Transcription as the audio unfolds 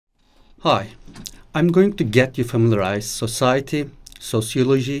Hi, I'm going to get you familiarized society,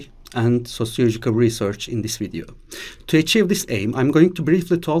 sociology, and sociological research in this video. To achieve this aim, I'm going to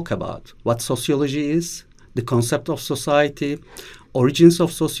briefly talk about what sociology is, the concept of society, origins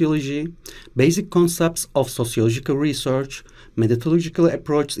of sociology, basic concepts of sociological research, methodological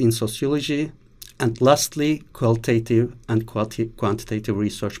approach in sociology, and lastly, qualitative and quantitative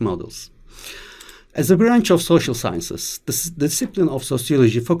research models. As a branch of social sciences, the discipline of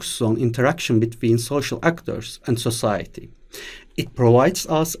sociology focuses on interaction between social actors and society. It provides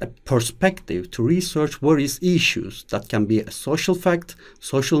us a perspective to research various issues that can be a social fact,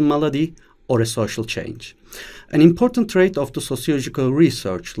 social malady, or a social change. An important trait of the sociological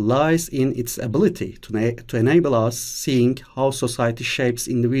research lies in its ability to enable us seeing how society shapes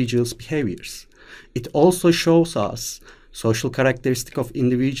individuals' behaviors. It also shows us social characteristics of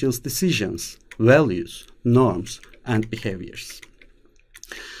individuals' decisions, values, norms, and behaviors.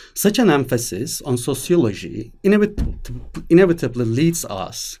 Such an emphasis on sociology inevitably leads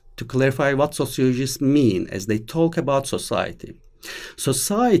us to clarify what sociologists mean as they talk about society.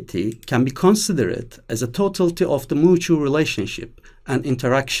 Society can be considered as a totality of the mutual relationship and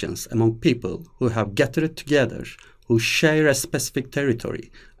interactions among people who have gathered together, who share a specific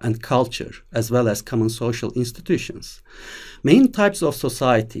territory and culture, as well as common social institutions. Main types of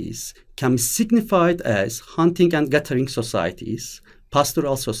societies can be signified as hunting and gathering societies,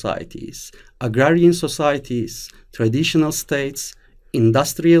 pastoral societies, agrarian societies, traditional states,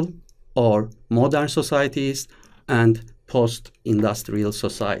 industrial or modern societies, and post-industrial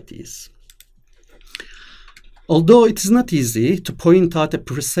societies. Although it is not easy to point out a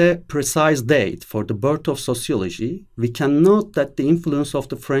precise date for the birth of sociology, we can note that the influence of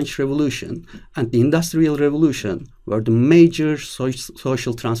the French Revolution and the Industrial Revolution were the major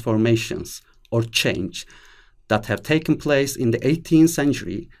social transformations or change that have taken place in the 18th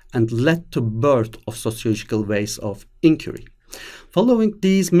century and led to birth of sociological ways of inquiry. Following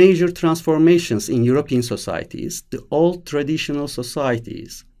these major transformations in European societies, the old traditional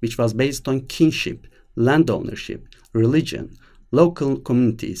societies, which was based on kinship, land ownership, religion, local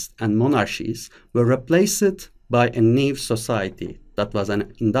communities, and monarchies, were replaced by a new society that was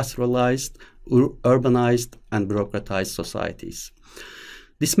an industrialized, urbanized, and bureaucratized societies.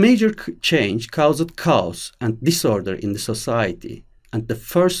 This major change caused chaos and disorder in the society, and the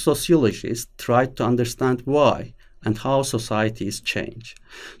first sociologists tried to understand why and how societies change.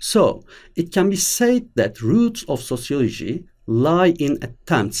 So, it can be said that roots of sociology lie in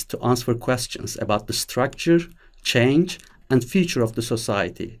attempts to answer questions about the structure, change, and future of the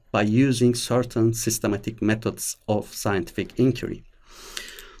society by using certain systematic methods of scientific inquiry.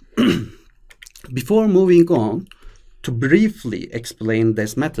 Before moving on, to briefly explain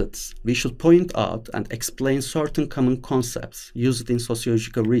these methods, we should point out and explain certain common concepts used in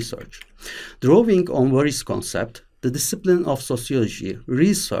sociological research. Drawing on various concepts, the discipline of sociology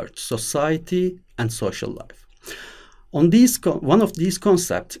researches society and social life. One of these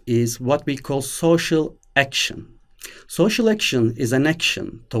concepts is what we call social action. Social action is an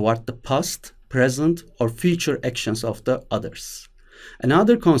action toward the past, present, or future actions of the others.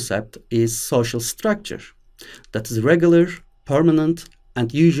 Another concept is social structure, that is regular, permanent,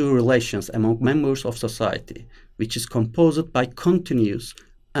 and usual relations among members of society, which is composed by continuous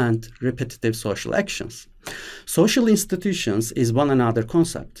and repetitive social actions. Social institutions is one another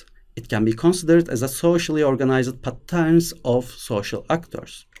concept. It can be considered as a socially organized patterns of social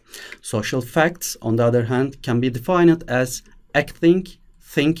actors. Social facts, on the other hand, can be defined as acting,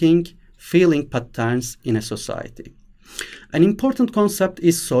 thinking, feeling patterns in a society. An important concept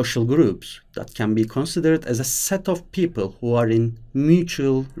is social groups that can be considered as a set of people who are in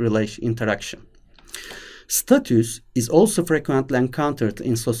mutual interaction. Status is also frequently encountered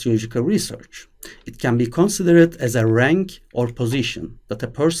in sociological research. It can be considered as a rank or position that a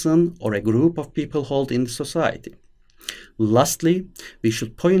person or a group of people hold in the society. Lastly, we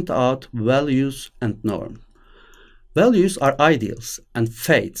should point out values and norms. Values are ideals and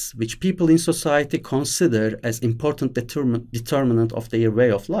faiths which people in society consider as important determinant of their way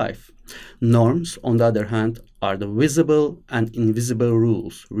of life. Norms, on the other hand, are the visible and invisible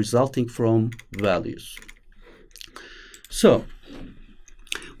rules resulting from values. So,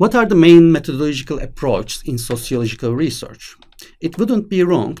 what are the main methodological approaches in sociological research? It wouldn't be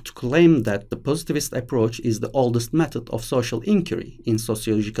wrong to claim that the positivist approach is the oldest method of social inquiry in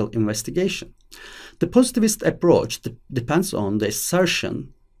sociological investigation. The positivist approach depends on the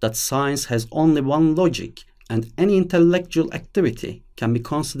assertion that science has only one logic and any intellectual activity can be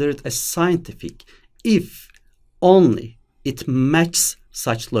considered as scientific if only it matches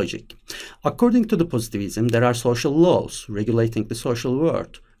such logic. According to the positivism, there are social laws regulating the social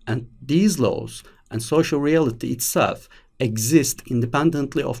world, and these laws and social reality itself exist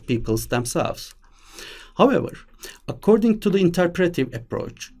independently of peoples themselves. However, according to the interpretive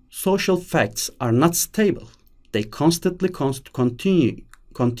approach, social facts are not stable. They constantly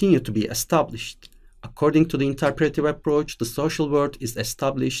continue to be established. According to the interpretive approach, the social world is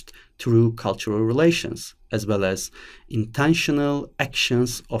established through cultural relations, as well as intentional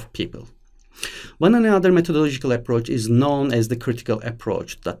actions of people. One another methodological approach is known as the critical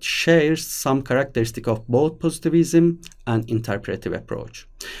approach that shares some characteristic of both positivism and interpretive approach.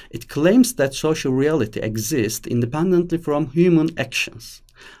 It claims that social reality exists independently from human actions.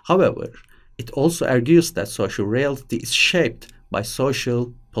 However, it also argues that social reality is shaped by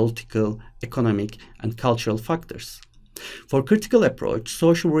social, political, economic, and cultural factors. For critical approach,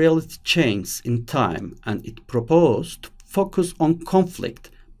 social reality changes in time, and it proposed to focus on conflict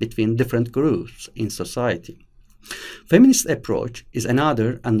between different groups in society. Feminist approach is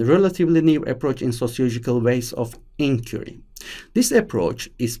another and relatively new approach in sociological ways of inquiry. This approach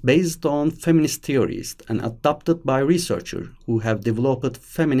is based on feminist theories and adopted by researchers who have developed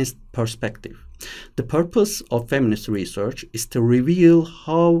feminist perspective. The purpose of feminist research is to reveal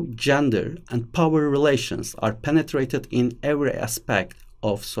how gender and power relations are penetrated in every aspect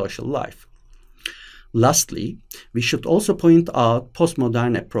of social life. Lastly, we should also point out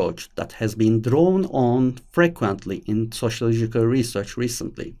postmodern approach that has been drawn on frequently in sociological research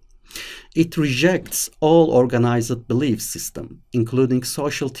recently. It rejects all organized belief system, including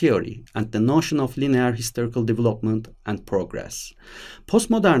social theory and the notion of linear historical development and progress. For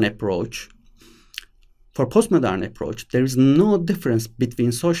postmodern approach, there is no difference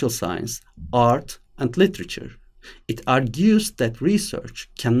between social science, art, and literature. It argues that research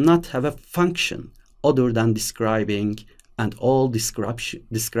cannot have a function other than describing, and all descriptions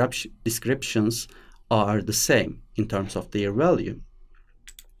are the same in terms of their value.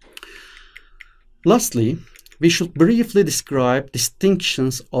 Lastly, we should briefly describe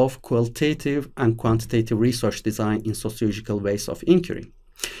distinctions of qualitative and quantitative research design in sociological ways of inquiry.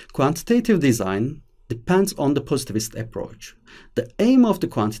 Quantitative design depends on the positivist approach. The aim of the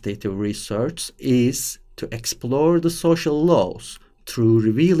quantitative research is to explore the social laws through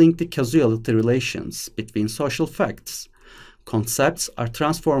revealing the causality relations between social facts. Concepts are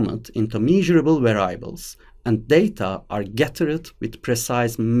transformed into measurable variables, and data are gathered with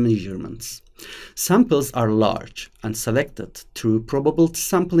precise measurements. Samples are large and selected through probability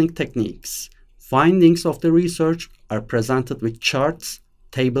sampling techniques. Findings of the research are presented with charts,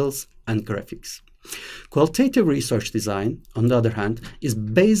 tables, and graphics. Qualitative research design, on the other hand, is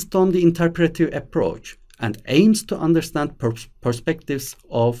based on the interpretive approach and aims to understand perspectives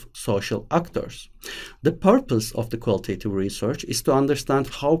of social actors. The purpose of the qualitative research is to understand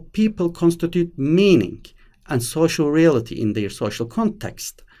how people constitute meaning and social reality in their social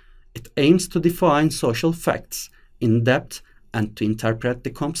context. It aims to define social facts in depth and to interpret the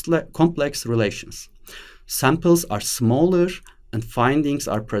complex relations. Samples are smaller and findings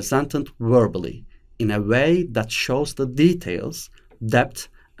are presented verbally in a way that shows the details, depth,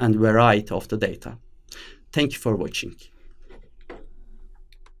 and variety of the data. Thank you for watching.